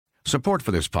Support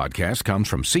for this podcast comes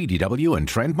from CDW and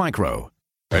Trend Micro.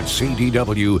 At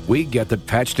CDW, we get that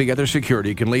patched-together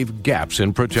security can leave gaps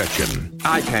in protection.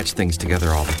 I patch things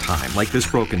together all the time, like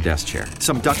this broken desk chair.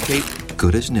 Some duct tape,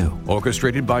 good as new.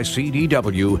 Orchestrated by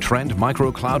CDW, Trend Micro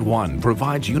Cloud One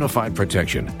provides unified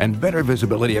protection and better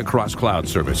visibility across cloud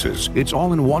services. It's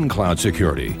all-in-one cloud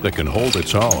security that can hold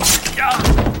its own.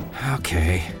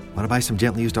 Okay. Want to buy some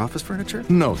gently used office furniture?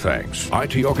 No thanks.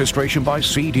 IT orchestration by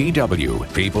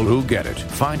CDW. People who get it.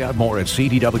 Find out more at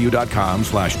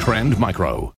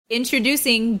cdw.com/trendmicro.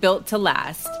 Introducing Built to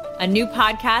Last, a new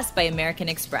podcast by American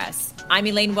Express. I'm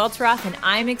Elaine Welteroth, and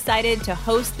I'm excited to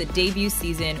host the debut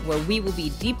season where we will be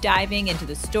deep diving into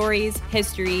the stories,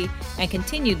 history, and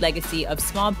continued legacy of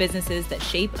small businesses that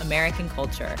shape American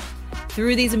culture.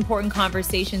 Through these important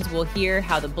conversations, we'll hear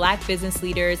how the Black business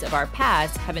leaders of our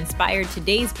past have inspired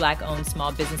today's Black-owned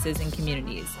small businesses and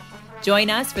communities. Join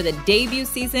us for the debut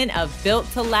season of Built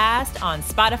to Last on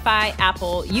Spotify,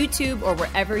 Apple, YouTube, or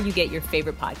wherever you get your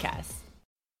favorite podcasts.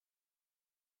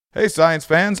 Hey, science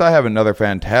fans, I have another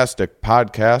fantastic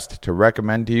podcast to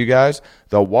recommend to you guys,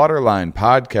 the Waterline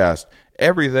Podcast.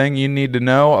 Everything you need to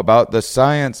know about the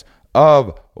science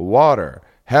of water.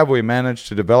 Have we managed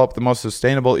to develop the most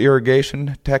sustainable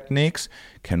irrigation techniques?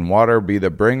 Can water be the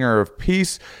bringer of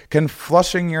peace? Can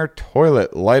flushing your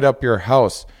toilet light up your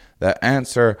house? The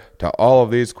answer to all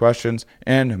of these questions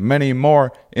and many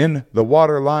more in the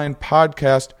Waterline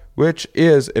Podcast, which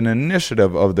is an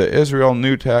initiative of the Israel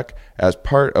New Tech as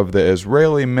part of the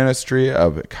Israeli Ministry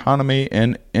of Economy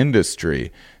and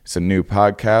Industry. It's a new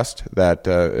podcast that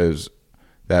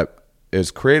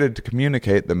is created to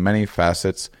communicate the many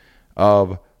facets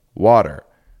of water.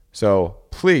 So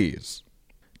please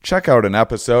check out an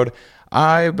episode.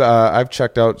 I've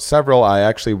checked out several. I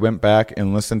actually went back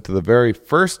and listened to the very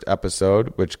first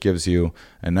episode, which gives you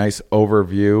a nice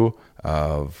overview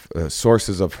of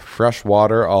sources of fresh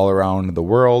water all around the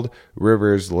world,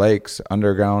 rivers, lakes,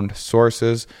 underground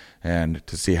sources, and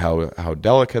to see how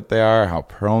delicate they are, how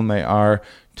prone they are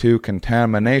to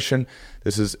contamination.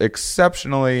 This is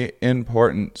exceptionally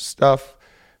important stuff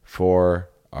for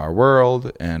our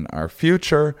world and our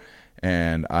future,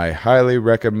 and I highly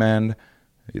recommend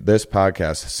this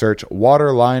podcast. Search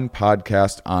Waterline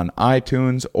Podcast on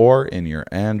iTunes or in your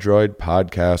Android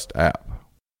podcast app.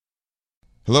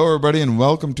 Hello, everybody, and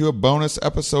welcome to a bonus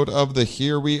episode of the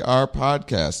Here We Are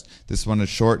podcast. This one is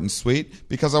short and sweet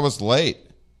because I was late,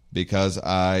 because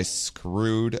I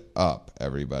screwed up,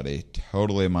 everybody.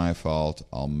 Totally my fault.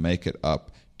 I'll make it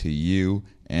up to you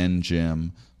and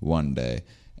Jim one day.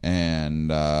 And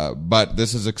but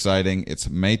this is exciting. It's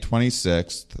May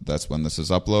 26th. That's when this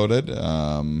is uploaded.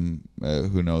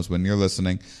 Who knows when you're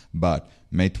listening, but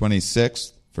May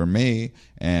 26th for me,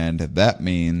 and that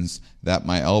means that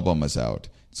my album is out.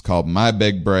 It's called My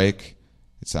Big Break.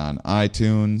 It's on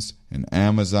iTunes and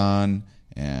Amazon,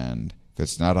 and if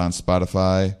it's not on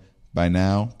Spotify by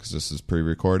now, because this is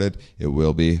pre-recorded, it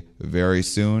will be very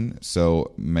soon.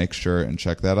 So make sure and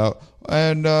check that out.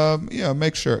 And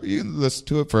make sure you listen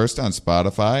to it first on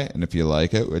Spotify, and if you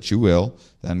like it, which you will,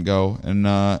 then go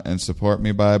and support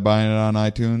me by buying it on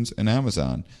iTunes and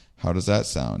Amazon. How does that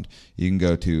sound? You can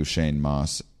go to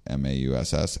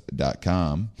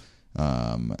ShaneMauss.com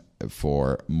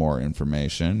for more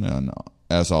information. And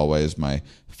as always, my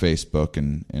Facebook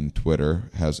and Twitter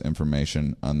has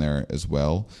information on there as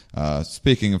well.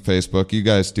 Speaking of Facebook, you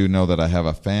guys do know that I have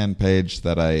a fan page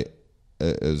that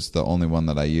is the only one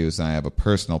that I use, and I have a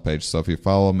personal page. So if you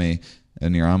follow me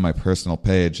and you're on my personal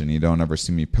page and you don't ever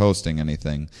see me posting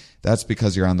anything, that's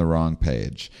because you're on the wrong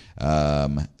page.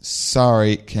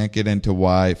 Sorry, can't get into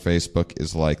why Facebook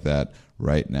is like that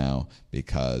right now,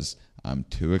 because I'm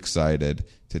too excited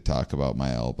to talk about my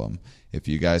album. If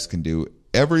you guys can do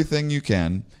everything you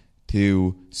can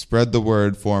to spread the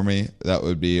word for me, that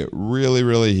would be really,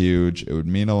 really huge. It would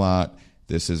mean a lot.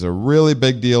 This is a really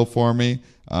big deal for me.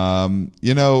 It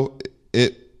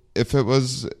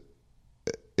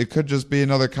could just be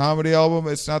another comedy album.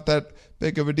 It's not that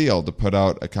big of a deal to put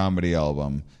out a comedy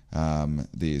album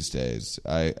these days.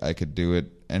 I could do it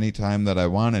anytime that I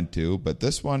wanted to, but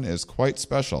this one is quite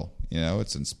special.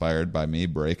 It's inspired by me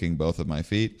breaking both of my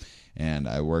feet, and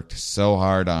I worked so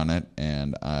hard on it,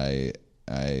 and I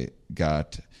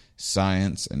got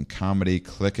science and comedy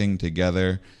clicking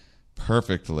together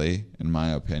perfectly, in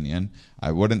my opinion.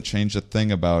 I wouldn't change a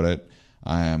thing about it.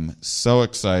 I am so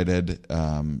excited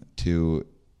to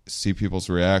see people's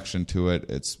reaction to it.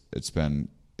 It's been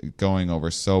going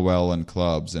over so well in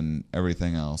clubs and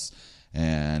everything else,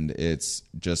 and it's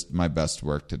just my best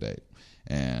work to date.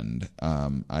 And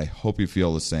I hope you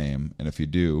feel the same. And if you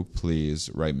do, please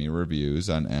write me reviews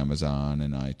on Amazon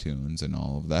and iTunes and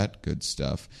all of that good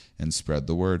stuff, and spread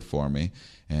the word for me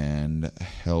and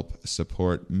help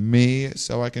support me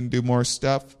so I can do more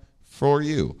stuff for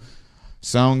you.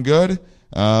 Sound good?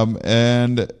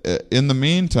 And in the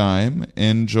meantime,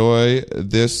 enjoy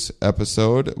this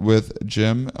episode with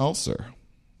Jim Elser.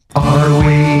 Are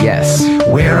we? Yes.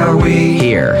 Where are we?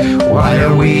 Here. Why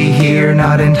are we here?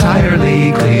 Not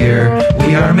entirely clear.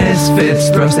 We are misfits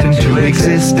thrust into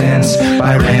existence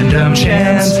by random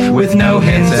chance, with no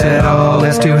hints at all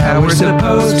as to how we're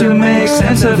supposed to make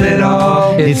sense of it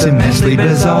all. It's immensely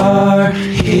bizarre.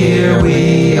 Here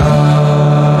we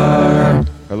are.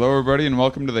 Hello, everybody, and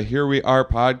welcome to the Here We Are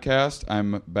podcast.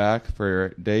 I'm back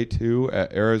for day 2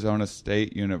 at Arizona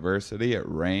State University. It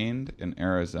rained in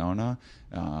Arizona.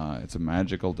 It's a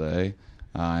magical day.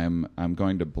 I'm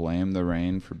going to blame the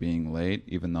rain for being late,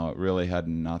 even though it really had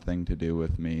nothing to do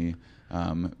with me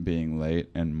being late,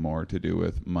 and more to do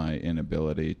with my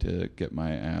inability to get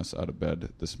my ass out of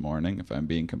bed this morning, if I'm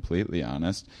being completely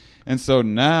honest. And so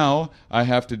now I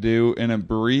have to do an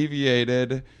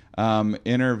abbreviated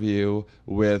interview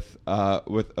with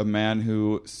a man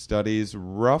who studies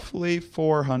roughly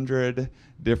 400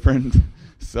 different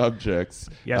subjects.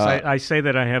 Yes, I say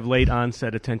that I have late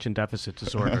onset attention deficit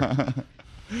disorder.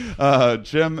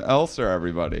 Jim Elser,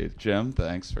 everybody. Jim,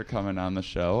 thanks for coming on the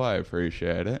show. I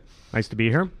appreciate it. Nice to be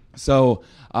here. So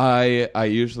I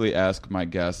usually ask my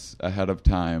guests ahead of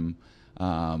time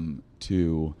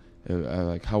to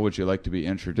like, how would you like to be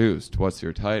introduced? What's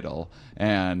your title?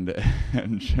 And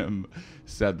Jim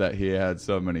said that he had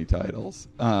so many titles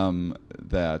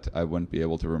that I wouldn't be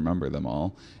able to remember them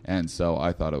all. And so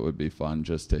I thought it would be fun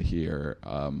just to hear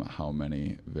how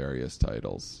many various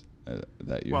titles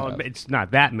that you have. Well, it's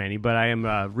not that many, but I am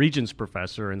a Regents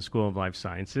Professor in the School of Life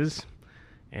Sciences,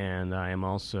 and I am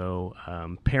also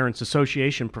Parents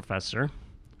Association Professor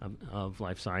of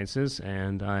Life Sciences,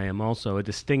 and I am also a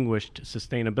distinguished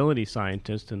sustainability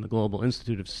scientist in the Global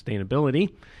Institute of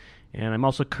Sustainability, and I'm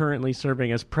also currently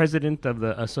serving as president of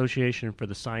the Association for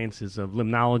the Sciences of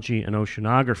Limnology and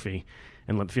Oceanography.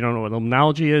 And if you don't know what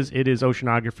limnology is, it is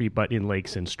oceanography, but in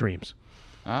lakes and streams.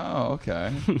 Oh,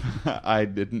 okay. I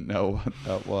didn't know what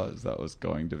that was. That was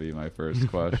going to be my first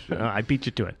question. I beat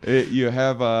you to it. You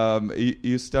have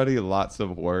you study lots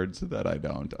of words that I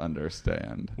don't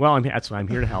understand. Well, that's why I'm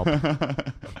here to help.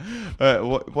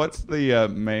 What's the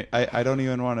main? I don't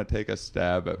even want to take a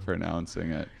stab at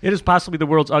pronouncing it. It is possibly the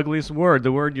world's ugliest word.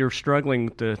 The word you're struggling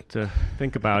to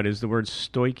think about is the word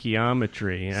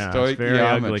stoichiometry. Yeah, stoichiometry. It's very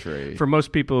ugly. For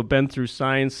most people who've been through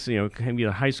science, maybe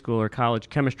a high school or college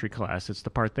chemistry class, it's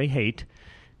the part they hate.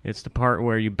 It's the part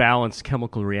where you balance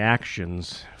chemical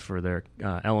reactions for their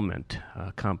the element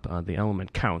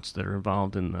counts that are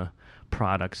involved in the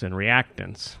products and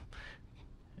reactants.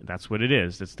 That's what it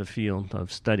is. It's the field of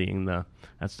studying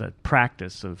that's the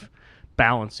practice of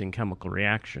balancing chemical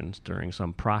reactions during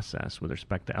some process with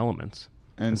respect to elements.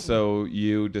 And so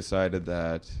you decided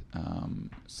that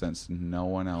since no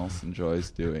one else enjoys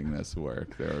doing this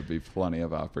work, there would be plenty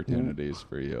of opportunities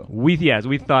for you. We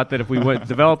thought that if we would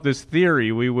develop this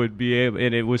theory, we would be able,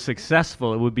 and it was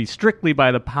successful, it would be strictly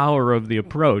by the power of the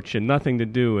approach and nothing to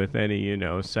do with any,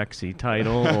 sexy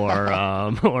title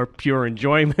or pure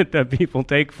enjoyment that people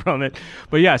take from it.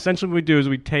 But yeah, essentially what we do is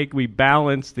we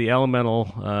balance the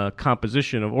elemental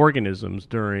composition of organisms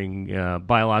during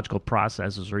biological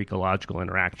processes or ecological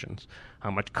interactions. How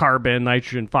much carbon,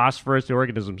 nitrogen, phosphorus the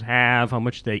organisms have, how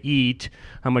much they eat,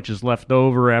 how much is left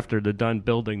over after they're done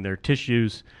building their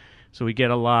tissues. So we get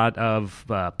a lot of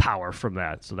power from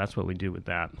that. So that's what we do with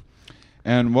that.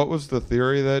 And what was the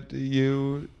theory that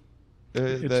you...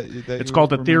 it's called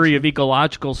the theory of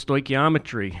ecological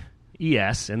stoichiometry,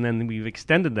 ES, and then we've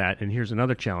extended that, and here's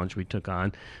another challenge we took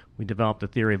on. We developed the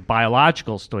theory of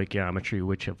biological stoichiometry,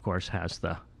 which of course has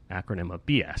the acronym of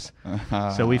BS.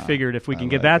 So we figured if we can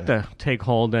get that to take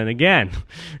hold, then again,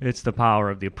 it's the power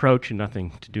of the approach and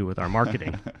nothing to do with our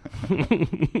marketing.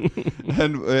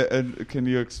 And can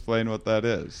you explain what that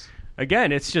is?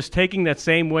 Again, it's just taking that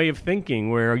same way of thinking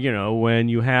where, when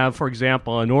you have, for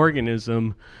example, an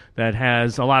organism that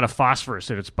has a lot of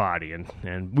phosphorus in its body,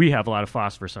 and we have a lot of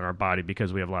phosphorus in our body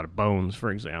because we have a lot of bones,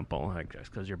 for example,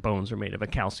 because your bones are made of a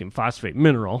calcium phosphate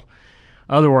mineral.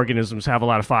 Other organisms have a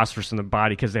lot of phosphorus in their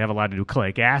body because they have a lot of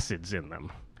nucleic acids in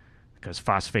them, because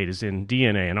phosphate is in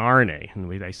DNA and RNA, and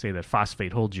they say that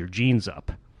phosphate holds your genes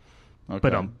up. Okay.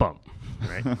 But bump,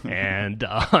 right? And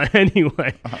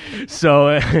anyway, so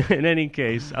in any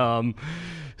case,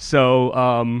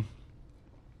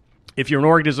 if you're an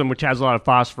organism which has a lot of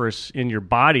phosphorus in your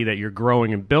body that you're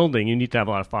growing and building, you need to have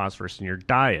a lot of phosphorus in your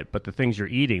diet. But the things you're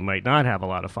eating might not have a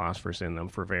lot of phosphorus in them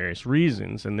for various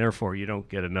reasons, and therefore you don't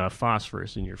get enough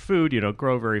phosphorus in your food, you don't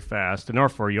grow very fast, and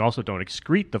therefore you also don't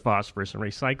excrete the phosphorus and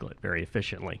recycle it very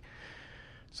efficiently.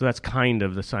 So that's kind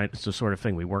of the sort of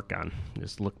thing we work on,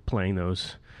 is playing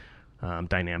those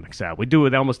dynamics out. We do it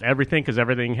with almost everything because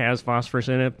everything has phosphorus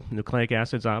in it, nucleic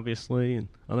acids obviously, and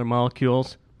other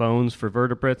molecules, bones for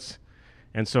vertebrates.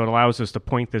 And so it allows us to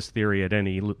point this theory at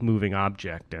any moving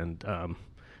object and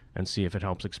see if it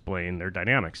helps explain their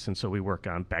dynamics. And so we work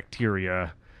on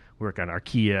bacteria, work on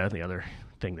archaea, the other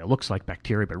thing that looks like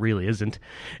bacteria but really isn't,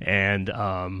 and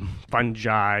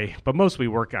fungi. But mostly I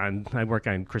work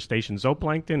on crustacean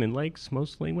zooplankton in lakes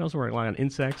mostly. We also work a lot on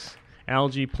insects,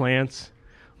 algae, plants,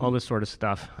 all this sort of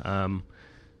stuff.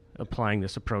 Applying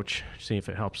this approach, see if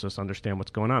it helps us understand what's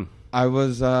going on. I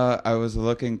was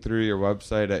looking through your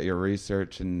website at your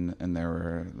research, and there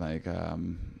were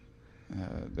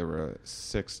there were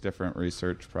 6 different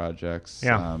research projects,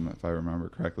 if I remember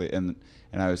correctly, and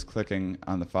I was clicking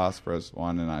on the phosphorus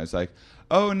one, and I was like,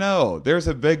 oh no, there's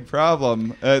a big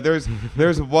problem. There's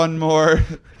one more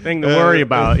thing to worry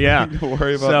about. Yeah. Thing to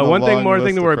worry about. So one thing more to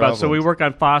worry about. Problems. So we work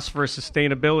on phosphorus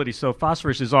sustainability. So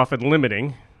phosphorus is often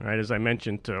limiting, right? As I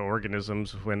mentioned, to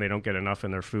organisms when they don't get enough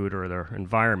in their food or their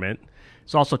environment.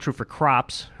 It's also true for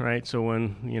crops, right? So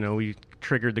when we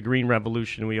triggered the green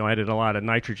revolution, we added a lot of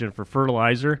nitrogen for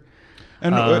fertilizer.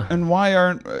 And why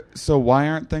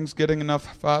aren't things getting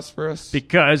enough phosphorus?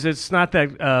 Because it's not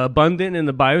that abundant in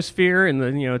the biosphere,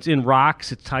 and it's in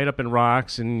rocks. It's tied up in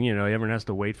rocks, and everyone has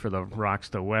to wait for the rocks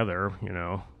to weather.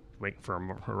 Wait for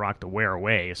a rock to wear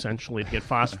away, essentially, to get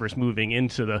phosphorus moving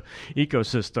into the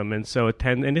ecosystem, and so it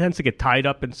tends to get tied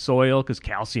up in soil because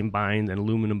calcium binds and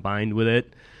aluminum bind with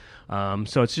it.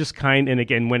 So it's just and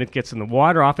again, when it gets in the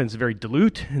water, often it's very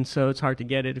dilute, and so it's hard to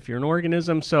get it if you're an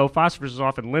organism. So phosphorus is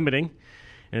often limiting,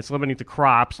 and it's limiting to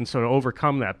crops. And so to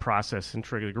overcome that process and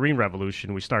trigger the green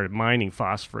revolution, we started mining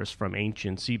phosphorus from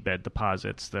ancient seabed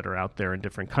deposits that are out there in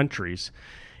different countries.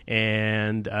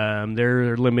 And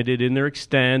they're limited in their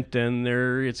extent, and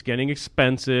it's getting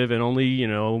expensive, and only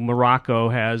Morocco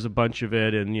has a bunch of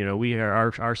it, and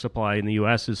our supply in the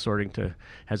U.S.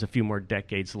 has a few more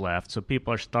decades left. So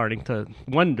people are starting to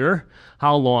wonder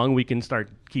how long we can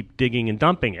keep digging and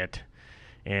dumping it,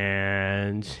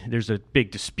 and there's a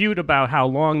big dispute about how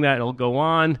long that'll go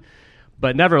on.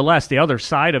 But nevertheless, the other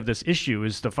side of this issue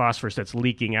is the phosphorus that's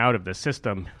leaking out of the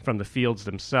system from the fields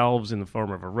themselves in the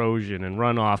form of erosion and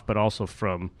runoff, but also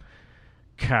from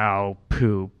cow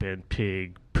poop and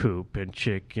pig poop and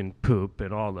chicken poop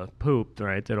and all the poop,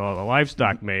 right, that all the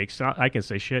livestock makes. I can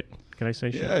say shit. Can I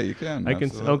say shit? Yeah, you can. I can.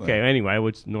 Okay. Anyway, I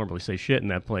would normally say shit in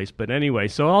that place, but anyway,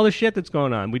 so all the shit that's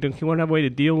going on, we don't have a way to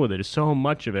deal with it. There's so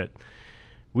much of it.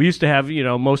 We used to have,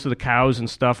 most of the cows and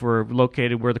stuff were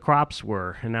located where the crops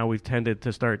were, and now we've tended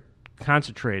to start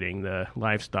concentrating the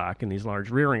livestock in these large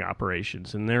rearing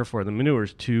operations, and therefore the manure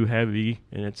is too heavy,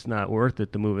 and it's not worth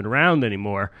it to move it around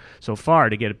anymore so far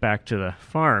to get it back to the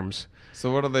farms.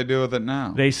 So what do they do with it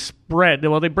now? They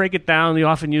they break it down. They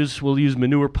often will use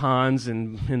manure ponds,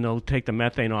 and they'll take the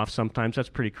methane off sometimes. That's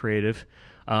pretty creative.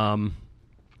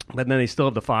 But then they still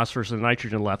have the phosphorus and the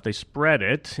nitrogen left. They spread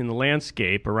it in the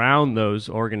landscape around those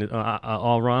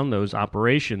all around those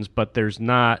operations, but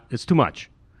it's too much.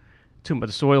 But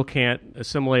the soil can't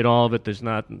assimilate all of it.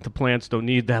 The plants don't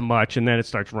need that much, and then it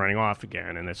starts running off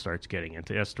again, and it starts getting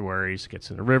into estuaries, gets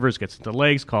into rivers, gets into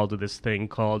lakes, called to this thing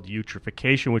called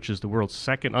eutrophication, which is the world's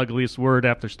second ugliest word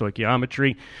after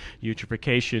stoichiometry.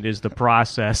 Eutrophication is the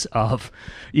process of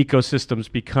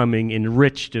ecosystems becoming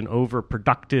enriched and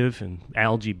overproductive, and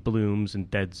algae blooms and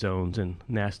dead zones and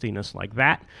nastiness like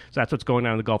that. So that's what's going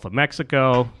on in the Gulf of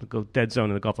Mexico. The dead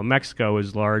zone in the Gulf of Mexico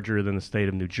is larger than the state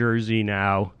of New Jersey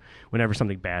now. Whenever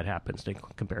something bad happens, they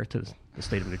compare it to the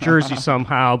state of New Jersey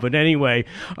somehow. But anyway,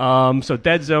 so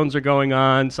dead zones are going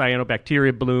on.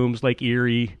 Cyanobacteria blooms. Lake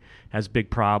Erie has big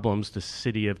problems. The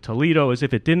city of Toledo, as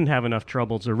if it didn't have enough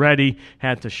troubles already,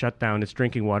 had to shut down its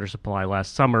drinking water supply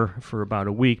last summer for about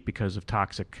a week because of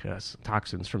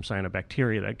toxins from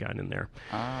cyanobacteria that got in there.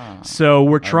 So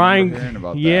we're trying.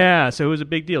 So it was a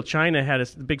big deal.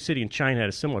 The big city in China had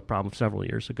a similar problem several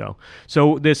years ago.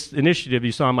 So this initiative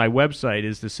you saw on my website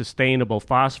is the Sustainable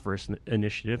Phosphorus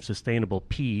Initiative,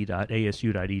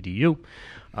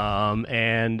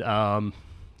 sustainablepea.asu.edu,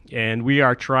 and we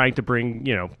are trying to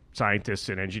bring scientists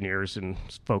and engineers and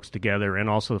folks together, and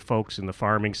also the folks in the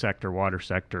farming sector, water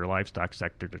sector, livestock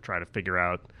sector, to try to figure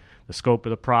out the scope of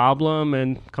the problem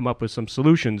and come up with some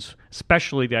solutions,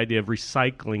 especially the idea of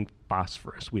recycling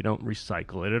phosphorus. We don't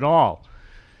recycle it at all.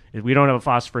 We don't have a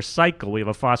phosphorus cycle. We have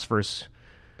a phosphorus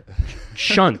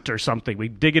shunt or something. We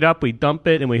dig it up, we dump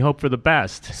it, and we hope for the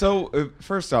best. So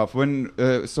first off,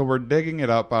 so we're digging it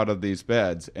up out of these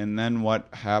beds, and then what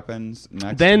happens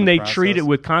next? Then they process? treat it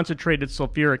with concentrated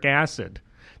sulfuric acid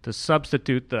to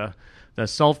substitute the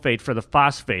sulfate for the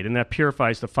phosphate, and that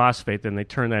purifies the phosphate. Then they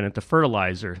turn that into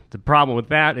fertilizer. The problem with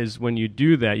that is when you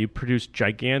do that, you produce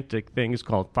gigantic things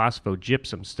called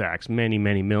phosphogypsum stacks. Many,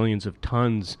 many millions of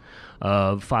tons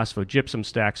of phosphogypsum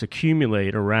stacks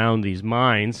accumulate around these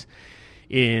mines.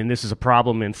 And this is a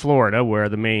problem in Florida, where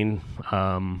the main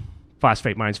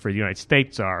phosphate mines for the United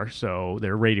States are. So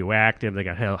they're radioactive. They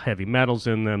got heavy metals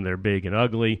in them. They're big and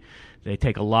ugly. They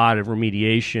take a lot of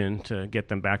remediation to get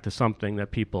them back to something that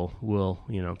people will,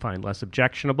 find less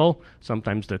objectionable.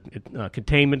 Sometimes the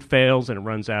containment fails and it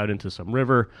runs out into some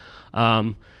river.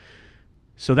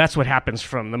 So that's what happens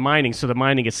from the mining. So the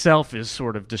mining itself is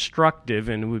sort of destructive,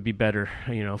 and it would be better,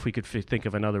 if we could think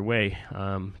of another way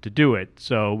to do it.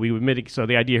 So So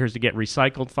the idea here is to get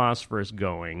recycled phosphorus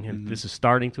going, and this is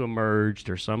starting to emerge.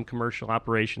 There's some commercial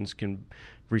operations can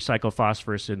recycle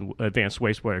phosphorus in advanced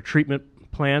wastewater treatment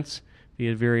plants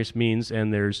via various means,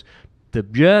 and there's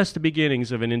just the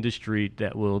beginnings of an industry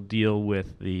that will deal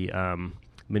with the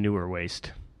manure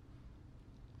waste.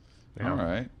 All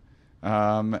right.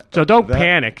 So don't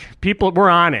panic. People, we're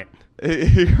on it.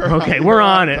 We're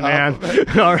on it, man.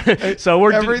 All right. So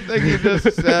everything you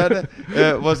just said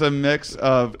was a mix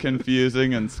of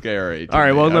confusing and scary. All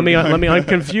right. Well, let me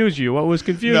unconfuse you. What was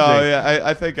confusing? No, yeah,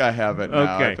 I think I have it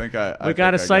now. Okay. I think we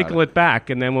got to cycle it back,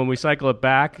 and then when we cycle it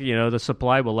back, the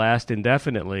supply will last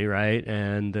indefinitely, right?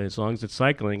 And as long as it's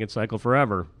cycling, it's cycle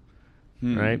forever,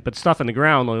 right? But stuff in the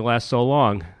ground only lasts so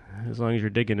long. As long as you're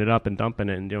digging it up and dumping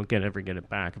it, and you don't ever get it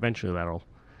back, eventually that'll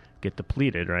get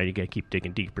depleted, right? You got to keep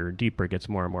digging deeper and deeper. It gets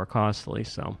more and more costly.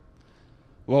 So,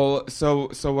 well,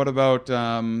 so what about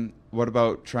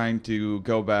trying to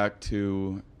go back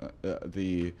to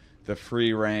the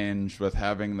free range with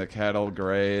having the cattle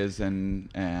graze and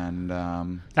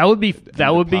that would be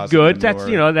good.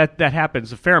 Manure. That's that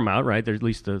happens a fair amount, right? There's at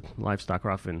least the livestock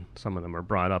are often, some of them are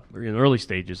brought up in the early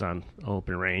stages on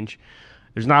open range.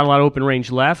 There's not a lot of open range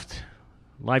left.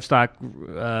 Livestock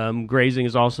grazing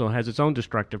has its own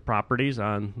destructive properties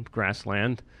on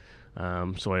grassland,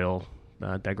 soil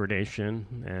degradation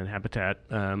and habitat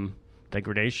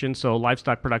degradation. So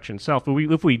livestock production itself,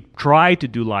 if we try to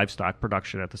do livestock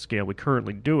production at the scale we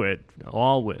currently do it,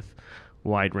 all with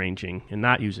wide-ranging and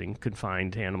not using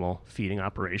confined animal feeding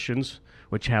operations,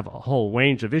 which have a whole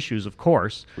range of issues, of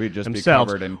course. We'd just be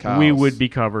covered in cows. We would be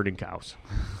covered in cows.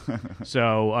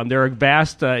 So there are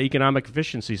vast economic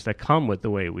efficiencies that come with the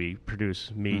way we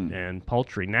produce meat and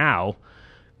poultry now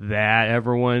that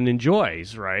everyone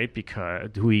enjoys, right?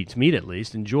 Because who eats meat at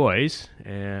least enjoys,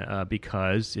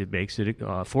 because it makes it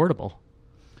affordable.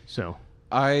 So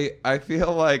I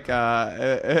feel like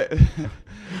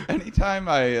anytime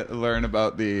I learn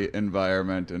about the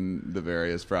environment and the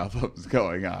various problems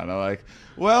going on, I'm like,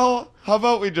 well, how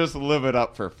about we just live it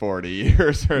up for 40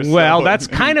 years or so? Well, that's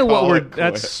kind of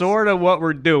that's sort of what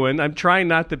we're doing. I'm trying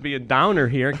not to be a downer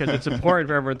here because it's important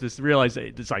for everyone to realize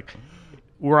that it's like,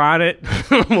 we're on it.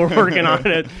 We're working on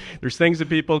it. There's things that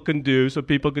people can do, so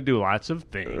people can do lots of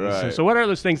things. Right. So what are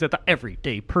those things that the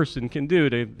everyday person can do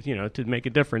to make a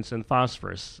difference in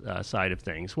phosphorus side of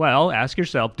things? Well, ask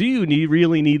yourself, do you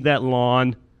really need that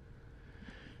lawn?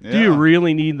 Yeah. Do you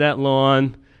really need that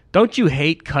lawn? Don't you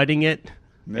hate cutting it?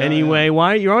 Anyway,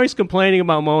 why you're always complaining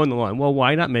about mowing the lawn? Well,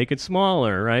 why not make it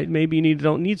smaller, right? Maybe you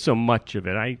don't need so much of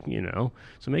it.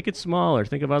 So make it smaller.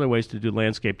 Think of other ways to do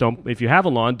landscape. If you have a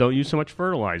lawn, don't use so much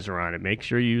fertilizer on it. Make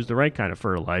sure you use the right kind of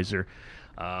fertilizer.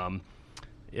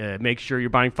 Make sure you're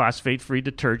buying phosphate-free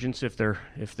detergents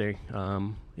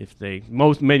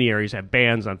many areas have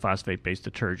bans on phosphate-based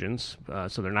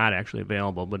detergents, so they're not actually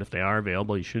available. But if they are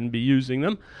available, you shouldn't be using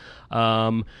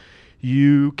them.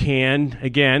 You can,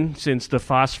 again, since the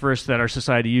phosphorus that our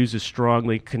society uses is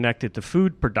strongly connected to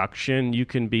food production, you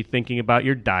can be thinking about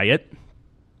your diet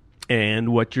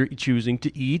and what you're choosing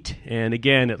to eat. And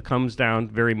again, it comes down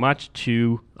very much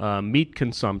to meat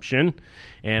consumption.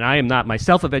 And I am not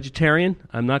myself a vegetarian.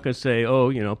 I'm not going to say,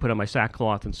 put on my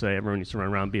sackcloth and say everyone needs to run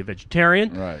around and be a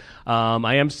vegetarian. Right.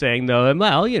 I am saying,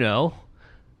 though,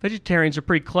 vegetarians are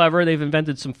pretty clever. They've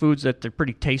invented some foods that are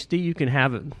pretty tasty. You can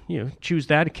have it, choose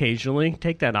that occasionally.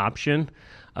 Take that option.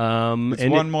 It's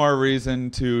one more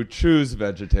reason to choose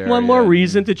vegetarian. One more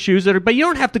reason to choose it. But you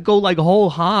don't have to go like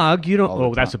whole hog. You don't.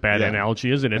 Oh, that's a bad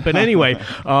analogy, isn't it? But anyway,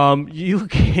 you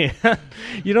can't.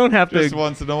 You don't have to. Just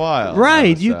once in a while.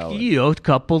 Right. A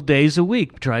couple days a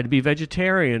week. Try to be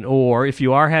vegetarian. Or if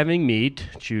you are having meat,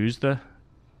 choose the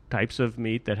types of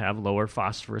meat that have lower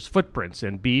phosphorus footprints,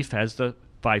 and beef has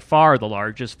by far the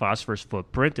largest phosphorus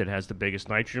footprint. It has the biggest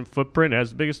nitrogen footprint. It has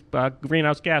the biggest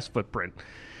greenhouse gas footprint.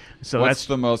 So what's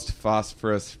the most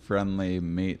phosphorus-friendly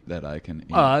meat that I can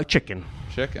eat? Chicken.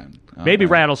 Chicken. Maybe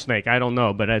rattlesnake. I don't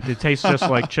know, but it tastes just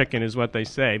like chicken, is what they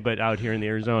say. But out here in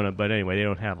Arizona, but anyway, they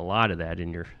don't have a lot of that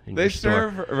in your. They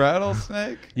serve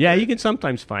rattlesnake. Yeah, you can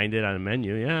sometimes find it on a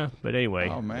menu. Yeah, but anyway.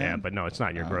 Oh man. Yeah, but no, it's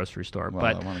not in your grocery store.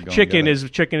 Well, but chicken is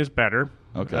better.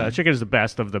 Okay. Chicken is the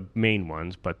best of the main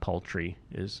ones, but poultry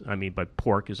is. But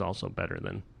pork is also better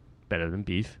than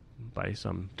beef by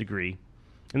some degree.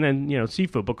 And then,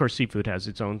 seafood. But of course, seafood has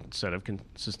its own set of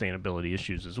sustainability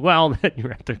issues as well. That you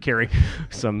have to carry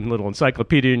some little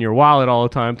encyclopedia in your wallet all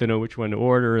the time to know which one to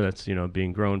order. That's,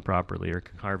 being grown properly or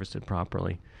harvested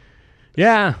properly.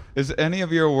 Yeah. Is any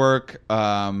of your work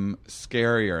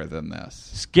scarier than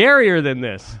this? Scarier than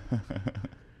this?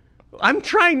 I'm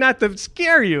trying not to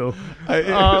scare you.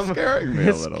 You're scaring me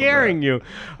a little scaring bit. You.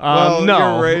 Well,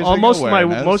 no. you're raising most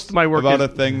awareness of my work about is a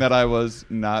thing that I was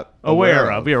not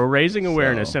aware of. Yeah, we're raising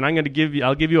awareness, So. and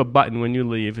I'll give you a button when you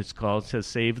leave. It says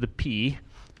 "Save the P!"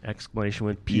 Exclamation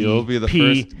with P. You'll be the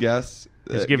first guest.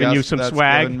 It's giving you some that's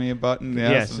swag. Giving me a button.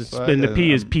 Yes, swag. and the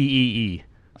P is PEE.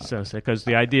 So because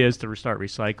the idea is to start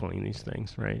recycling these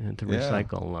things, right, and to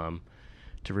recycle.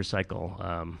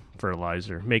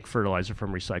 Fertilizer, make fertilizer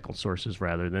from recycled sources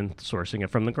rather than sourcing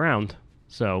it from the ground.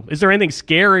 So, is there anything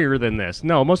scarier than this?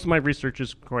 No, most of my research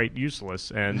is quite useless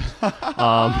and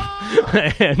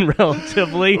and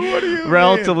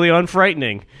relatively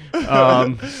unfrightening.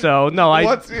 So, no,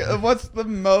 What's the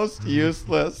most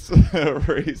useless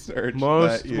research?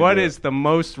 What is the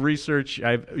most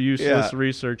useless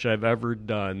research I've ever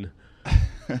done?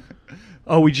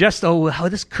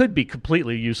 This could be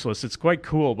completely useless. It's quite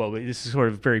cool, but this is sort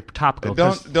of very topical.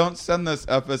 Don't send this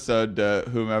episode to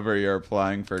whomever you're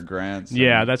applying for grants.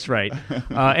 Yeah, that's right.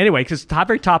 Anyway, because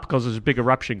very topical, there's a big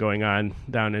eruption going on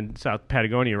down in South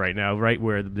Patagonia right now, right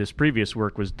where this previous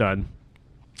work was done.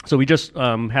 So we just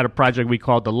had a project we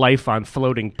called the Life on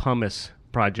Floating Pumice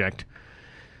Project.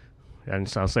 And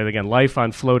so I'll say it again, Life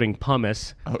on Floating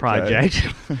Pumice Project.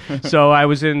 So I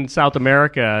was in South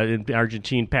America, in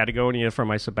Argentina, Patagonia, for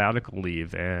my sabbatical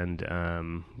leave. And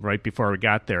right before we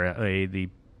got there, the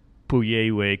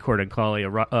Puyehue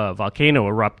Cordancale volcano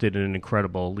erupted in an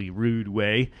incredibly rude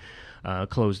way.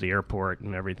 Closed the airport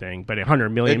and everything, but 100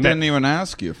 million. It didn't even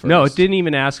ask you first. No, it didn't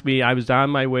even ask me. I was on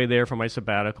my way there for my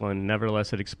sabbatical, and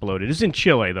nevertheless, it exploded. It's in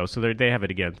Chile, though, so they have it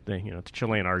again. The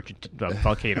Chilean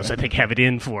volcanoes, I think, have it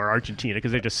in for Argentina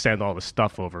because they just send all the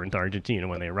stuff over into Argentina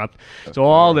when they erupt. So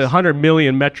all the 100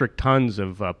 million metric tons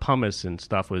of pumice and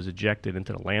stuff was ejected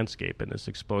into the landscape in this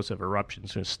explosive eruption.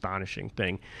 It's an astonishing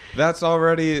thing. This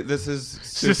is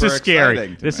super scary.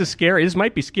 exciting. This is scary. This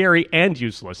might be scary and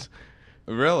useless.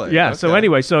 Really? Yeah. Okay. So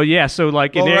anyway,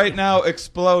 right now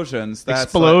explosions.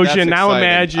 That's now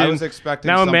exciting. I was expecting.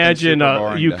 Now imagine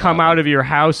you come happen. out of your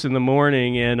house in the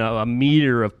morning and a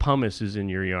meter of pumice is in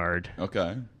your yard.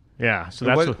 Okay. Yeah. So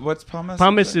that's what's pumice?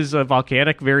 Pumice is a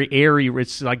volcanic, very airy.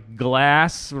 It's like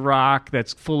glass rock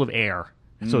that's full of air.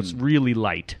 So it's really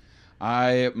light.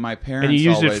 My parents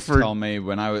always tell me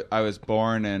when I was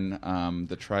born in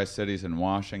the Tri-Cities in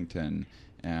Washington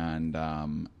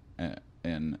and.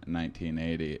 In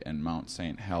 1980, and Mount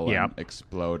St. Helen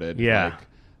exploded. Yeah.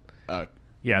 That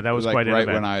was quite an right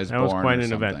event. When I was that born was quite or an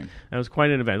something. event. That was quite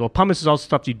an event. Well, pumice is also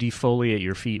stuff you defoliate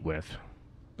your feet with.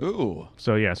 Ooh.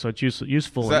 So so it's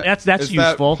useful. That's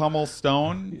useful. That pumice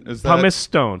stone? Pumice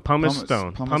stone.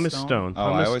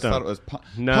 Oh, I always thought it was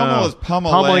no. Pummel is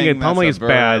pummeling. Pummeling is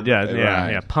bad. Yeah,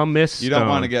 right. Pumice stone. You don't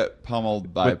want to get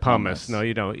pummeled by pumice. No,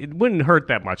 you don't. It wouldn't hurt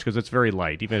that much because it's very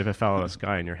light, even if it fell out of the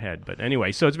sky in your head. But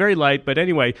anyway, so it's very light. But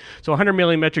anyway, so 100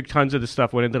 million metric tons of this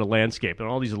stuff went into the landscape, and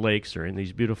all these lakes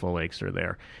these beautiful lakes are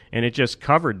there, and it just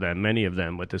covered them, many of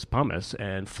them, with this pumice,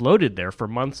 and floated there for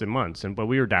months and months. But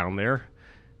we were down there.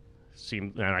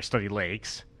 And I studied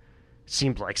lakes.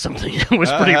 Seemed like something that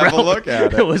was pretty relevant. Have a look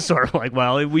at it. It was sort of like,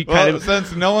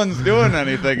 since no one's doing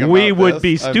anything about we would this,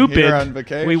 be stupid. I'm here on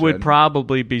vacation. We would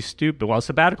probably be stupid. Well,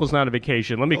 sabbatical's not a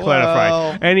vacation. Let me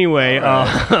clarify. Anyway,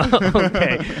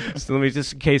 okay. So let me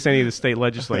just in case any of the state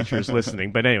legislature is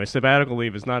listening. But anyway, sabbatical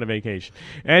leave is not a vacation.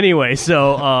 Anyway,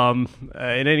 so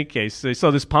in any case,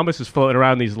 so this pumice is floating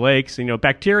around these lakes.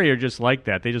 Bacteria are just like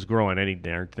that. They just grow on any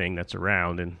darn thing that's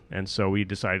around, and so we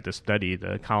decided to study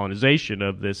the colonization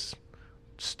of this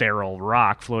sterile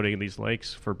rock floating in these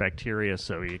lakes for bacteria.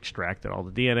 So we extracted all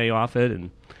the DNA off it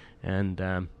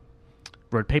and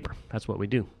wrote paper. That's what we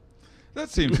do. That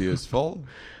seems useful.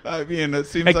 I mean, it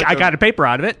seems like I got a paper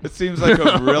out of it. It seems like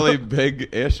a really big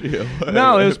issue.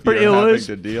 No, it was pretty. It was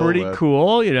pretty with.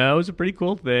 cool. You know, it was a pretty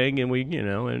cool thing, and we, you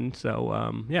know, and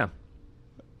so yeah.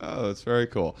 Oh, that's very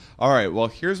cool. All right, well,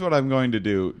 here's what I'm going to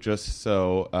do, just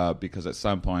so because at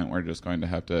some point we're just going to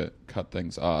have to cut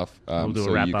things off, We'll do a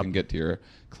so wrap you up. can get to your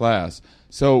class.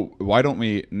 So why don't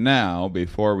we now,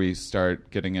 before we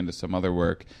start getting into some other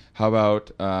work, how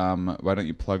about why don't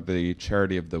you plug the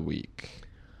charity of the week?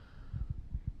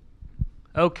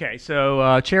 Okay,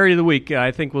 so charity of the week,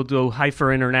 I think we'll do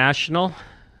Heifer International.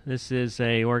 This is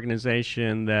a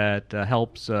organization that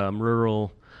helps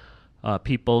rural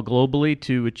people globally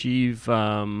to achieve,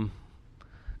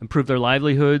 improve their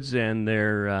livelihoods and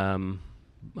their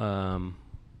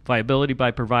viability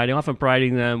by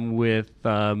providing them with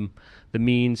the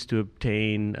means to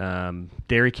obtain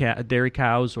dairy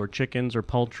cows or chickens or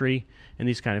poultry and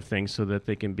these kind of things, so that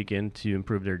they can begin to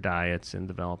improve their diets and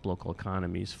develop local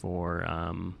economies for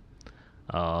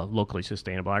locally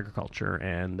sustainable agriculture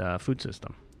and food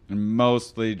system.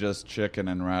 Mostly just chicken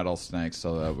and rattlesnakes,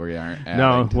 so that we aren't.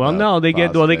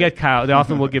 They get cows. They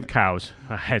often will give cows.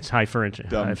 It's heifer.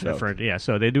 Yeah,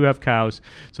 so they do have cows,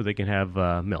 so they can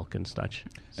have milk and such.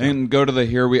 So. And go to the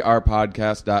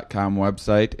HereWeArePodcast.com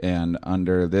website, and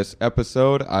under this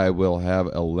episode, I will have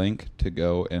a link to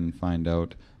go and find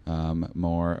out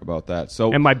more about that.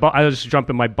 So, and I'll just jump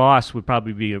in. My boss would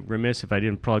probably be remiss if I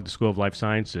didn't plug the School of Life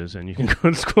Sciences, and you can go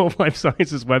to the School of Life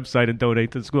Sciences website and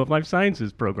donate to the School of Life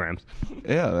Sciences programs.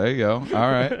 Yeah, there you go.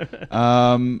 All right.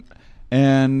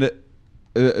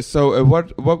 So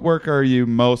what work are you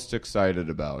most excited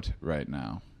about right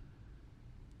now?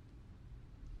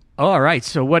 All right.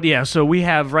 So we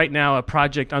have right now a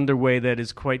project underway that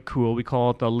is quite cool. We call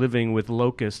it the Living with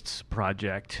Locusts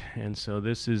project. And so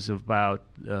this is about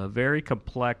a very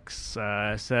complex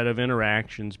set of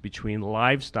interactions between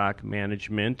livestock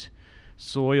management,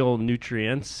 soil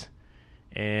nutrients,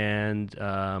 and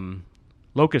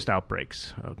locust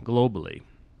outbreaks globally.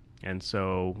 And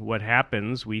so what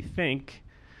happens, we think,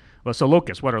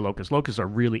 locusts, what are locusts? Locusts are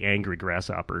really angry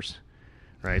grasshoppers.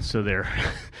 Right, so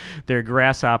they're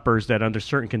grasshoppers that under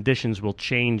certain conditions will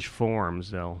change forms.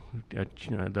 They'll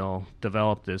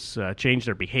develop this, change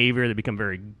their behavior. They become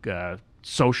very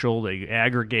social. They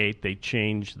aggregate. They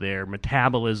change their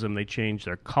metabolism. They change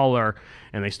their color,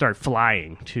 and they start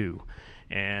flying too.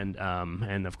 And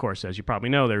of course, as you probably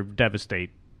know, they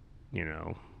devastate,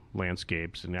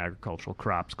 landscapes and agricultural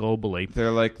crops globally. They're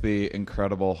like the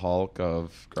Incredible Hulk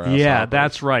of grasshoppers. Yeah,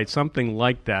 that's right. Something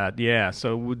like that. Yeah.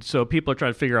 So people are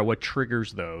trying to figure out what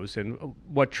triggers those, and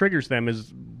what triggers them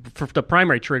is the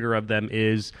primary trigger of them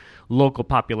is local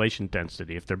population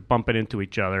density. If they're bumping into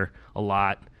each other a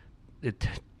lot, it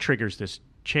triggers this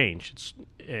change.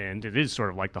 And it is sort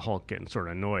of like the Hulk getting sort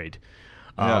of annoyed.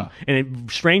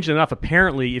 Strangely enough,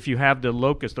 apparently, if you have the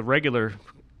locust, the regular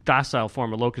docile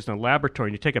form of locust in a laboratory,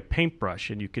 and you take a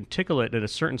paintbrush and you can tickle it at a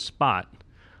certain spot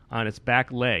on its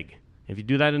back leg. If you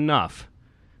do that enough,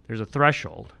 there's a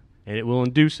threshold, and it will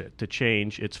induce it to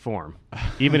change its form,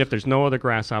 even if there's no other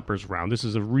grasshoppers around. This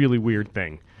is a really weird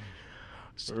thing.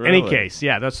 Really? Any case,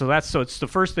 yeah. So it's the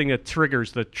first thing that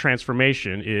triggers the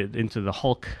transformation into the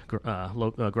Hulk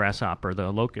grasshopper,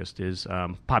 the locust, is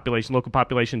local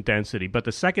population density. But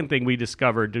the second thing we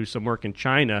discovered, do some work in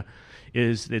China,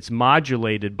 is it's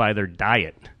modulated by their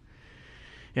diet.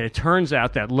 And it turns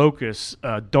out that locusts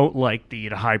don't like to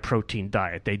eat a high-protein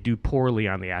diet. They do poorly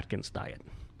on the Atkins diet.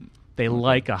 They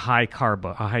like a high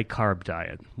carb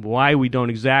diet. Why, we don't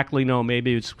exactly know.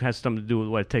 Maybe it has something to do with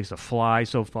what it takes to fly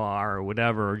so far or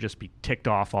whatever, or just be ticked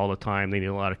off all the time. They need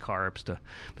a lot of carbs to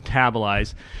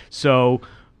metabolize. So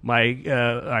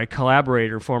my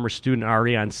collaborator, former student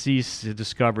Ariane Cease,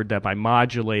 discovered that by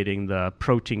modulating the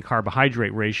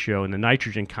protein-carbohydrate ratio and the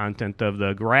nitrogen content of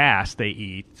the grass they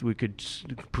eat, we could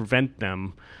prevent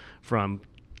them from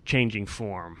changing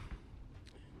form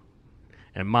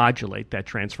and modulate that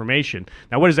transformation.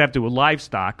 Now, what does that have to do with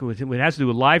livestock? What it has to do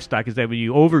with livestock is that when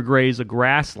you overgraze a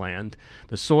grassland,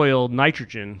 the soil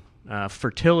nitrogen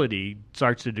fertility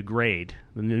starts to degrade.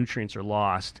 The nutrients are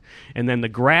lost. And then the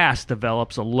grass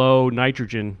develops a low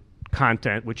nitrogen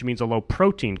content, which means a low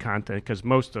protein content, because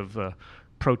most of the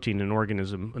nitrogen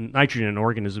in an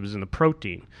organism is in the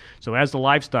protein. So as the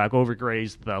livestock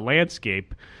overgraze the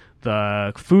landscape,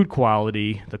 the food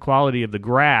quality, the quality of the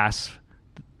grass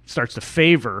starts to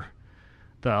favor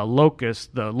the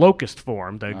locust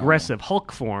form, the aggressive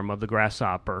Hulk form of the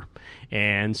grasshopper.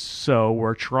 And so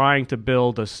we're trying to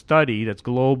build a study that's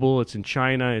global. It's in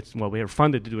China. We are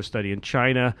funded to do a study in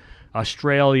China,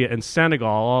 Australia, and Senegal.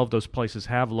 All of those places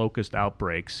have locust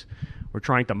outbreaks, we're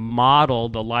trying to model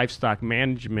the livestock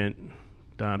management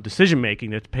decision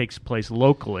making that takes place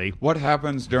locally. What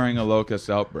happens during a locust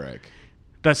outbreak?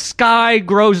 The sky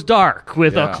grows dark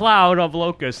with a cloud of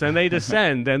locusts, and they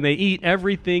descend, and they eat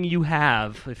everything you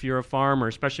have. If you're a farmer,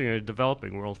 especially a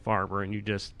developing world farmer, and you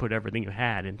just put everything you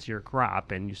had into your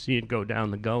crop, and you see it go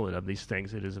down the gullet of these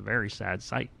things, it is a very sad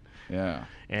sight. Yeah,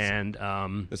 and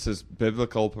this is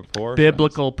biblical proportions.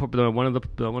 One of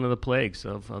the plagues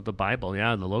of the Bible.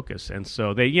 Yeah, the locusts, and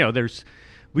so they,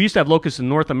 we used to have locusts in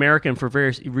North America, and for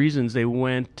various reasons they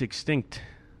went extinct.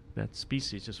 That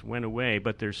species just went away.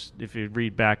 But if you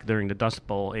read back during the Dust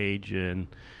Bowl age and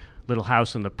Little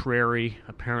House on the Prairie,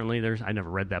 apparently I never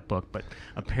read that book, but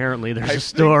apparently there's a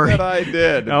story. Think that I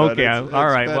did. Okay, all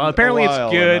right. Well, apparently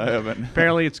it's good.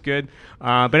 Apparently it's good.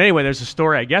 But anyway, there's a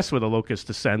story, I guess, where the locusts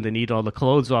descend and eat all the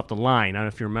clothes off the line. I don't know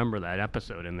if you remember that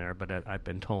episode in there, but I've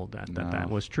been told that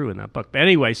was true in that book. But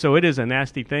anyway, so it is a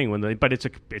nasty thing but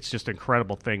it's just an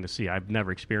incredible thing to see. I've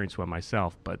never experienced one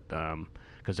myself, but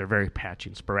because they're very patchy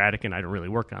and sporadic, and I don't really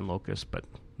work on locusts, but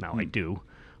now I do.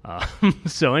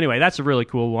 So anyway, that's a really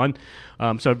cool one.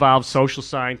 So it involves social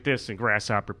scientists and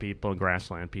grasshopper people and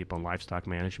grassland people and livestock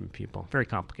management people. Very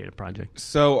complicated project.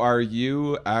 So are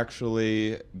you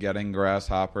actually getting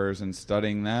grasshoppers and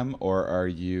studying them, or are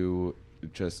you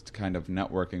just kind of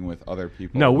networking with other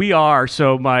people? No, we are.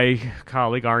 So my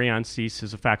colleague Ariane Cease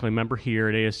is a faculty member here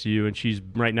at ASU, and she's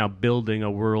right now building a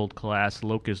world-class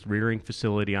locust rearing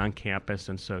facility on campus,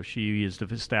 and so she is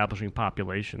establishing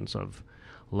populations of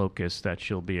locusts that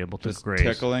she'll be able to just graze.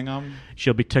 Tickling them?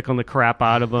 She'll be tickling the crap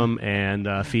out of them and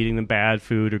feeding them bad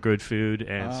food or good food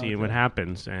and seeing what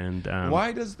happens. And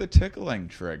why does the tickling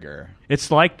trigger?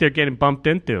 It's like they're getting bumped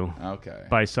into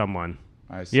by someone.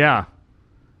 I see.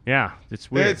 Yeah,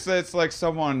 it's weird. It's like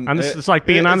someone... it's like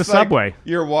being on the subway. Like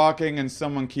you're walking and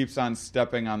someone keeps on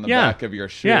stepping on the back of your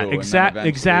shoe. Yeah, and then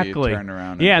exactly. You turn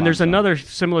around and there's another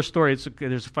similar story.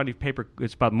 There's a funny paper.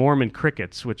 It's about Mormon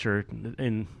crickets, which are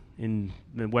in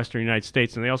the western United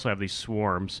States, and they also have these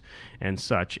swarms and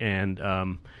such. And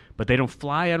but they don't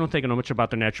fly. I don't think I know much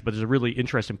about their nature, but there's a really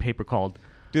interesting paper called...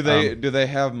 Do they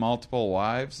have multiple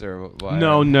wives or what?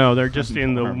 No, they're just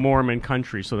in the Mormon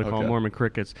country, so they're called Mormon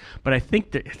crickets. But I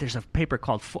think that there's a paper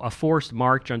called A Forced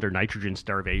March Under Nitrogen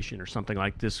Starvation or something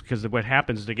like this, because what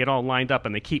happens is they get all lined up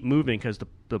and they keep moving because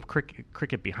the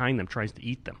cricket behind them tries to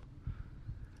eat them.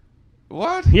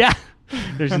 What? Yeah.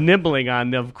 There's nibbling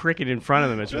on the cricket in front of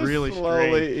them. It's just really slowly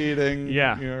strange. Eating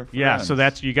your friends. Yeah, so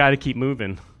you got to keep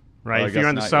moving. Right, if you're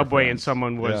on the subway and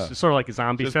someone was sort of like a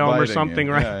zombie just film or something,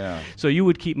 you. right? Yeah. So you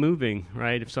would keep moving,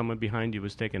 right? If someone behind you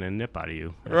was taking a nip out of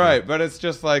you, right? But it's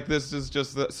just like this is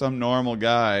just some normal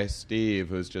guy, Steve,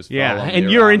 who's just and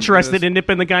you're interested in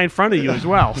nipping the guy in front of you as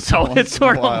well. So it's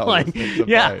sort of like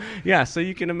yeah. So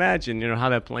you can imagine, how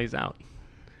that plays out.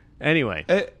 Anyway,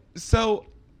 so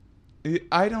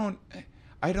I don't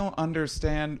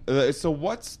understand. So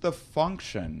what's the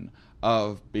function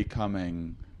of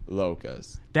becoming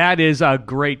locust? That is a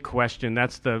great question.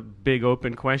 That's the big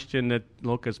open question that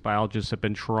locust biologists have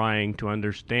been trying to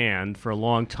understand for a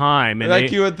long time. And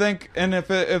you would think, and if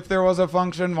there was a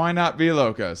function, why not be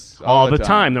locusts all the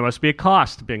time? There must be a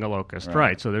cost to being a locust,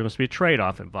 right? So there must be a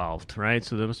trade-off involved, right?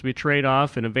 So there must be a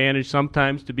trade-off, an advantage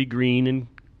sometimes to be green and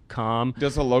calm.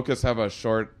 Does a locust have a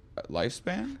short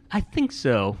lifespan? I think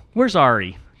so. Where's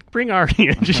Ari? Bring Ari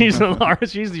in.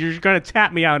 You're going to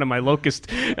tap me out of my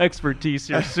locust expertise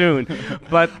here soon.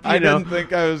 But I didn't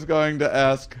think I was going to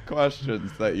ask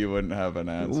questions that you wouldn't have an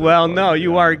answer. Well, no,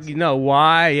 you are.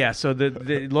 Why? Yeah. So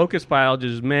the locust biology,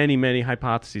 there's many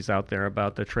hypotheses out there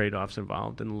about the trade-offs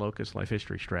involved in the locust life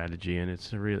history strategy, and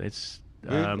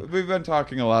we've been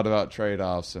talking a lot about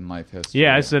trade-offs in life history.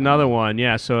 Yeah, it's another one.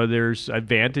 Yeah. So there's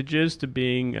advantages to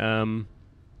being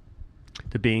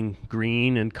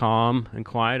green and calm and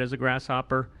quiet as a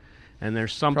grasshopper, and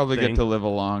there's something probably get to live a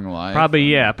long life.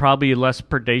 Probably less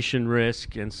predation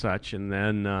risk and such, and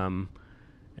then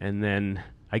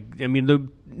I mean the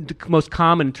most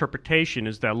common interpretation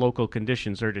is that local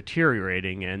conditions are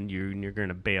deteriorating and you're going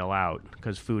to bail out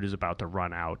because food is about to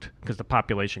run out because the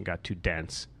population got too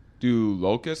dense. Do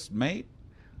locusts mate?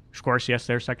 Of course, yes,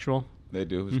 they're sexual. They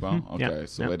do as well? Mm-hmm. Okay,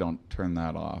 so they don't turn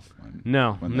that off.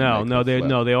 No,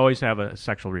 they always have a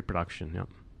sexual reproduction. Yep.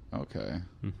 Okay.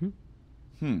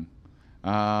 Mm-hmm.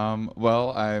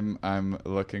 Well, I'm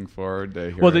looking forward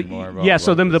to hearing more about. Yeah.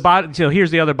 So so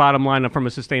here's the other bottom line from a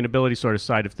sustainability sort of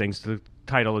side of things. The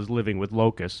title is Living with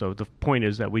Locusts. So the point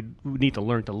is that we need to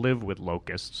learn to live with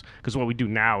locusts because what we do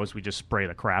now is we just spray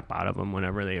the crap out of them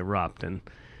whenever they erupt, and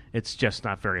it's just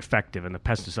not very effective. And the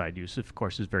pesticide use, of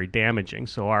course, is very damaging.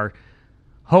 So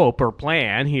hope or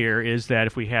plan here is that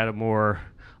if we had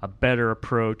a better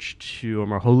approach to a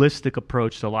more holistic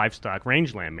approach to livestock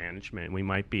rangeland management, we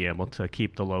might be able to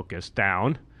keep the locusts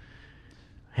down,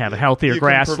 have a healthier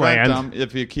grassland.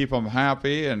 If you keep them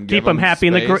happy and keep them happy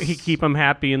space. keep them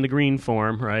happy in the green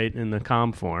form, right, in the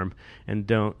calm form, and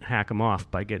don't hack them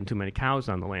off by getting too many cows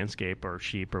on the landscape or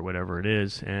sheep or whatever it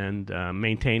is, and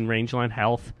maintain rangeland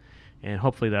health, and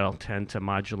hopefully that'll tend to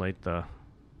modulate the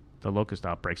locust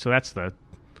outbreak. So that's the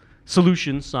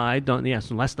solution side.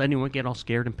 Unless anyone get all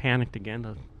scared and panicked again,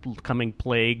 the coming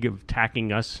plague of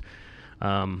attacking us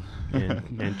and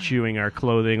chewing our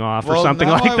clothing off or something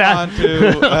like that.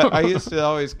 I used to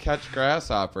always catch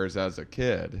grasshoppers as a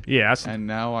kid. Yes. And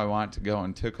now I want to go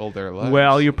and tickle their legs.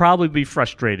 Well, you'll probably be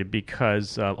frustrated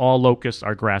because all locusts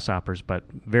are grasshoppers, but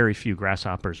very few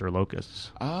grasshoppers are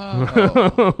locusts.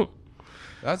 Oh.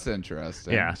 That's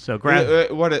interesting. Yeah, so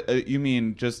what you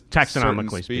mean? Just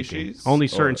taxonomically speaking, only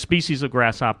certain species of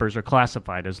grasshoppers are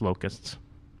classified as locusts.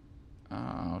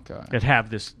 Oh, okay. That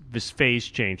have this phase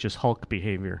change, this Hulk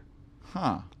behavior.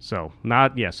 Huh. So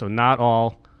not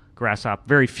all grasshopper.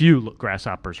 Very few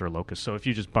grasshoppers are locusts. So if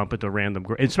you just bump into a random,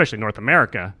 especially North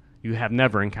America, you have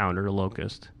never encountered a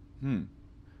locust.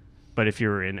 But if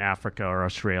you're in Africa or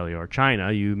Australia or China,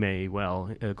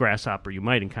 a grasshopper you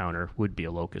might encounter would be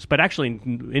a locust. But actually,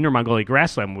 in Inner Mongolia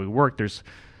grassland, where we work,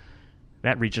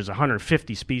 that reaches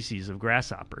 150 species of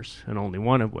grasshoppers, and only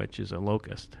one of which is a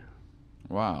locust.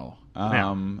 Wow.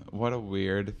 What a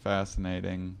weird,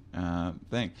 fascinating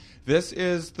thing. This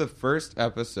is the first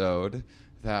episode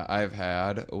that I've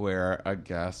had where a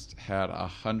guest had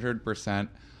 100%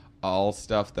 all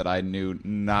stuff that I knew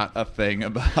not a thing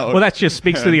about. Well, that just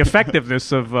speaks to the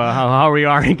effectiveness of how we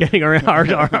are in getting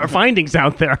our findings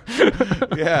out there.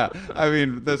 Yeah. I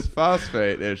mean, this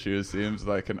phosphate issue seems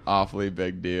like an awfully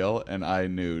big deal, and I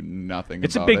knew nothing about it.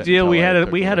 It's a big deal. We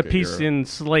had a piece in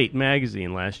Slate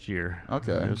magazine last year.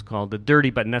 Okay. It was called "The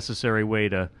Dirty but Necessary Way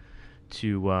to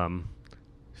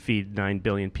Feed 9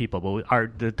 billion people."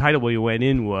 But the title we went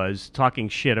in was "Talking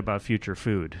Shit About Future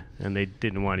Food," and they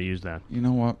didn't want to use that. You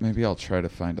know what? Maybe I'll try to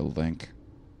find a link.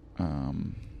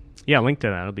 Link to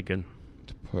that. It'll be good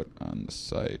to put on the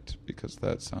site, because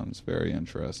that sounds very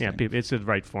interesting. Yeah, it's the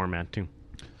right format too.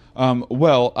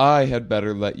 Well, I had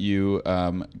better let you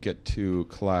get to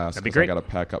class, That'd be because great. I got to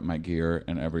pack up my gear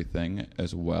and everything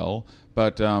as well.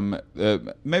 But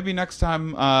maybe next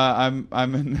time I'm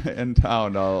in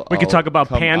town, we could talk about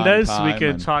come pandas. on We time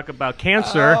could talk about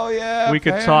cancer. Oh yeah, we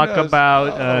could pandas. talk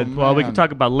about we man. could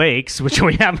talk about lakes, which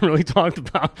we haven't really talked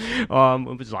about.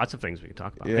 There's lots of things we could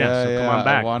talk about. So come on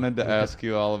back. I wanted to ask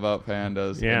you all about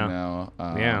pandas. Yeah. And now,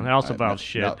 It also involves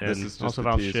shit, this is just also a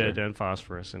involves teaser. shit and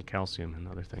phosphorus and calcium and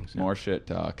other things. More shit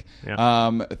talk.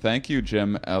 Yeah. Thank you,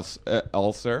 Jim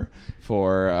Elser,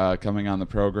 for coming on the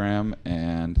program,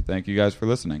 and thank you guys for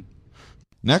listening.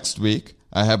 Next week,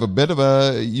 I have a bit of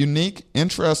a unique,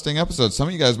 interesting episode. Some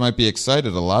of you guys might be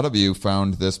excited. A lot of you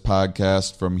found this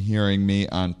podcast from hearing me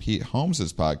on Pete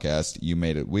Holmes's podcast, You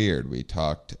Made It Weird. We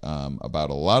talked about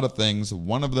a lot of things,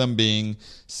 one of them being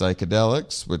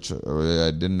psychedelics, which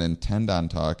I didn't intend on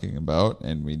talking about,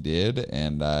 and we did,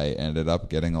 and I ended up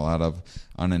getting a lot of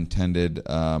unintended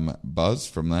buzz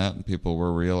from that, and people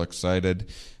were real excited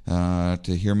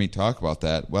to hear me talk about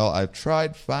that. Well, I've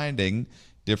tried finding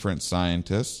different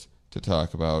scientists to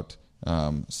talk about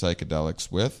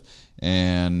psychedelics with,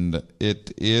 and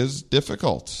it is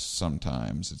difficult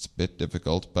sometimes. It's a bit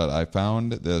difficult, but I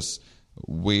found this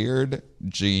weird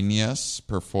genius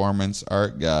performance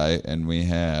art guy, and we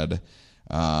had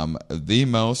the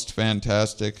most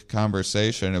fantastic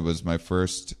conversation. It was my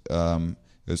first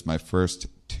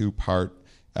two-part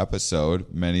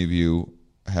episode. Many of you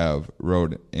have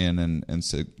wrote in and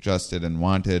suggested and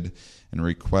wanted and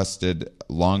requested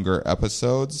longer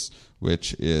episodes,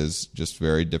 which is just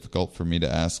very difficult for me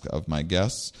to ask of my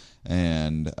guests.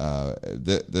 And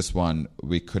this one,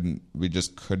 we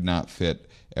just could not fit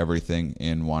everything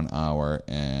in 1 hour,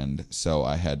 and so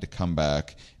I had to come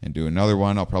back and do another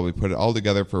one. I'll probably put it all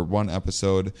together for one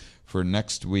episode for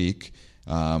next week.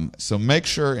 So make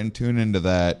sure and tune into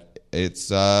that. It's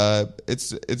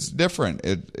different.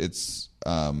 It's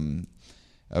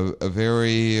a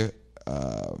very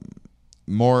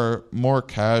more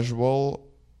casual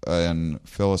and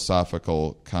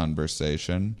philosophical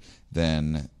conversation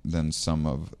than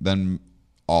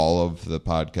all of the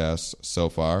podcasts so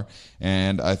far,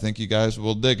 and I think you guys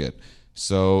will dig it.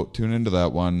 So tune into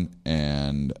that one,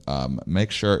 and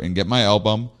make sure and get my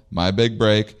album, My Big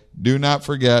Break. Do not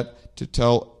forget to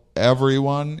tell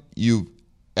everyone you've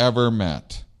ever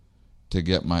met to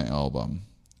get my album.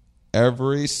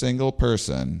 Every single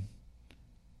person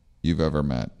you've ever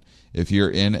met. If you're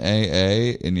in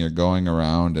AA and you're going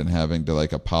around and having to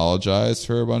like apologize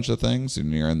for a bunch of things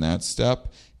and you're in that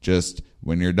step, just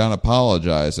when you're done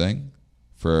apologizing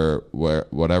for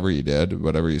whatever you did,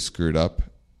 whatever you screwed up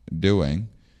doing,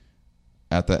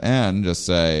 at the end, just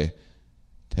say,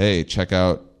 hey, check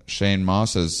out Shane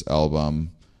Moss's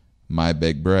album, My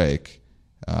Big Break,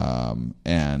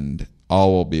 and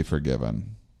all will be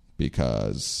forgiven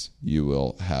because you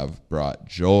will have brought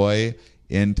joy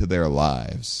into their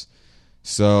lives.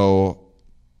 So,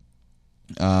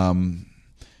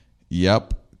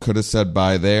 yep, could have said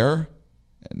bye there.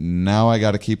 Now I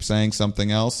got to keep saying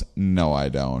something else? No, I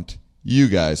don't. You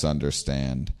guys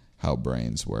understand how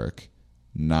brains work.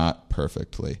 Not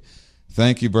perfectly.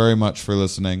 Thank you very much for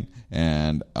listening,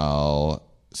 and I'll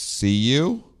see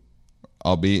you.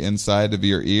 I'll be inside of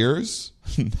your ears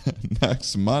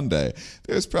next Monday.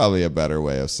 There's probably a better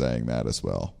way of saying that as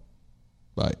well.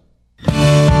 Bye.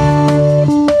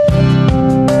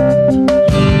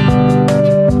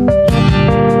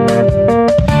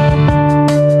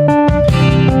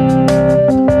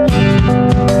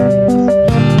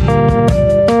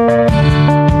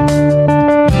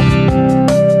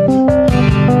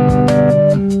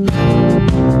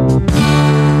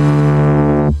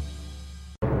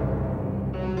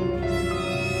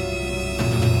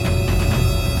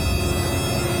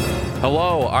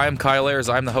 Hello, I'm Kyle Ayers.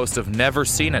 I'm the host of Never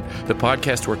Seen It, the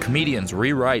podcast where comedians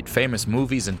rewrite famous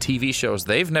movies and TV shows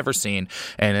they've never seen,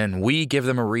 and then we give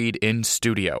them a read in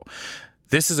studio.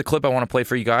 This is a clip I want to play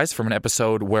for you guys from an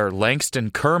episode where Langston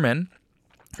Kerman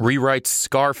rewrites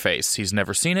Scarface. He's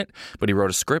never seen it, but he wrote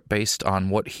a script based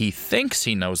on what he thinks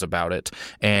he knows about it,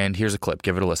 and here's a clip.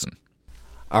 Give it a listen.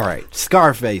 All right,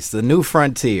 Scarface, The New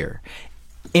Frontier.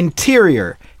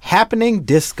 Interior, happening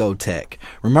discotheque.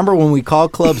 Remember when we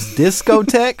called clubs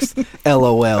discotheques?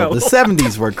 LOL. The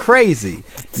 70s were crazy.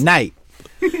 Night.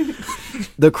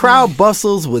 The crowd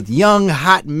bustles with young,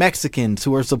 hot Mexicans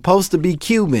who are supposed to be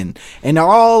Cuban, and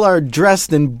all are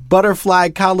dressed in butterfly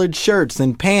collared shirts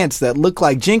and pants that look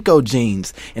like Jinko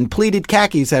jeans, and pleated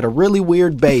khakis had a really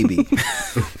weird baby.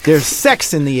 There's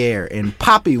sex in the air, and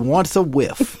Poppy wants a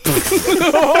whiff.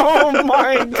 Oh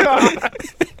my God.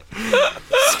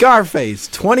 Scarface,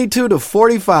 22 to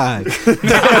 45. Like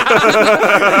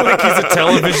he's a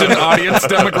television audience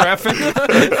demographic.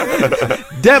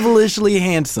 Devilishly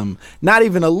handsome, not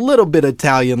even a little bit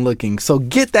Italian looking, so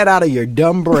get that out of your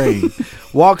dumb brain.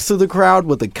 Walks through the crowd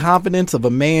with the confidence of a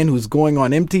man who's going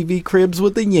on MTV Cribs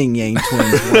with the Yin Yang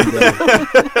Twins one day.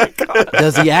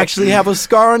 Does he actually have a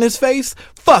scar on his face?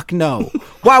 Fuck no.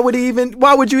 Why would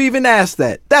you even ask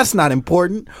that? That's not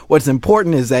important. What's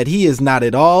important is that he is not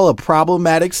at all a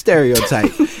problematic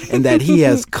stereotype and that he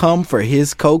has come for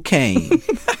his cocaine.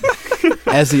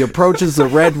 As he approaches the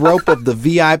red rope of the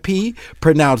VIP,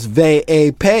 pronounced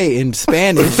VAP in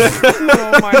Spanish,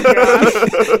 Oh my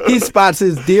God. he spots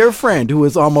his dear friend who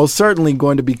is almost certainly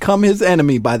going to become his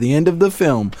enemy by the end of the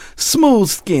film, Smooth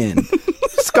Skin.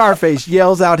 Scarface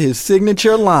yells out his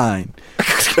signature line.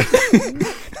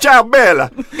 Ciao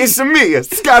Bella, it's me,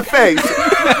 Scarface.